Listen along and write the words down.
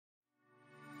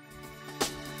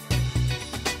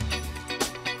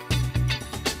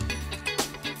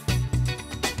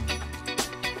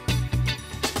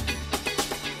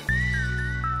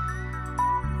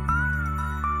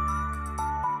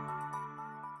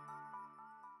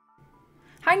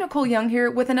Hi, Nicole Young here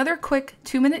with another quick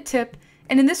 2-minute tip,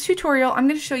 and in this tutorial I'm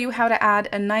going to show you how to add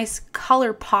a nice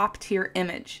color pop to your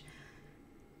image.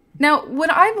 Now what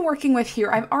I'm working with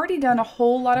here, I've already done a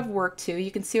whole lot of work to.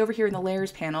 You can see over here in the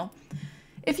layers panel.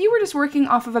 If you were just working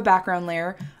off of a background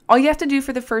layer, all you have to do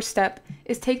for the first step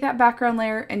is take that background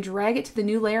layer and drag it to the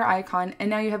new layer icon, and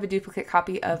now you have a duplicate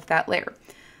copy of that layer.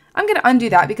 I'm going to undo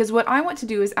that because what I want to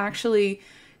do is actually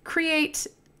create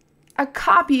a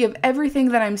copy of everything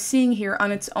that I'm seeing here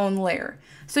on its own layer.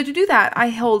 So to do that, I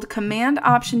hold Command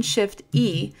Option Shift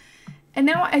E, and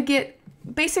now I get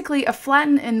basically a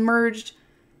flattened and merged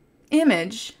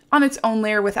image on its own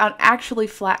layer without actually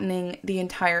flattening the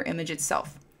entire image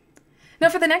itself. Now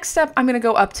for the next step, I'm going to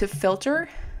go up to Filter,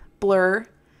 Blur,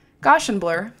 Gaussian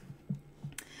Blur,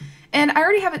 and I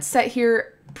already have it set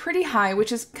here pretty high,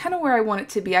 which is kind of where I want it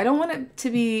to be. I don't want it to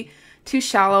be too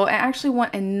shallow. I actually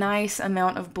want a nice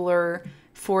amount of blur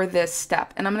for this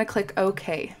step, and I'm going to click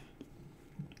OK.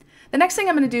 The next thing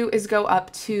I'm going to do is go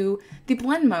up to the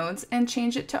blend modes and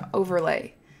change it to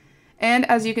overlay. And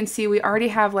as you can see, we already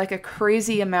have like a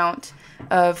crazy amount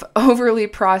of overly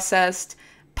processed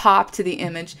pop to the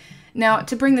image. Now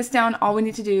to bring this down, all we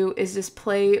need to do is just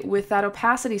play with that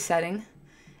opacity setting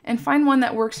and find one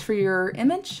that works for your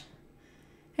image.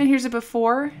 And here's a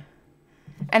before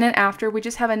and an after. We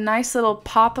just have a nice little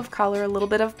pop of color, a little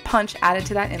bit of punch added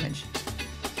to that image.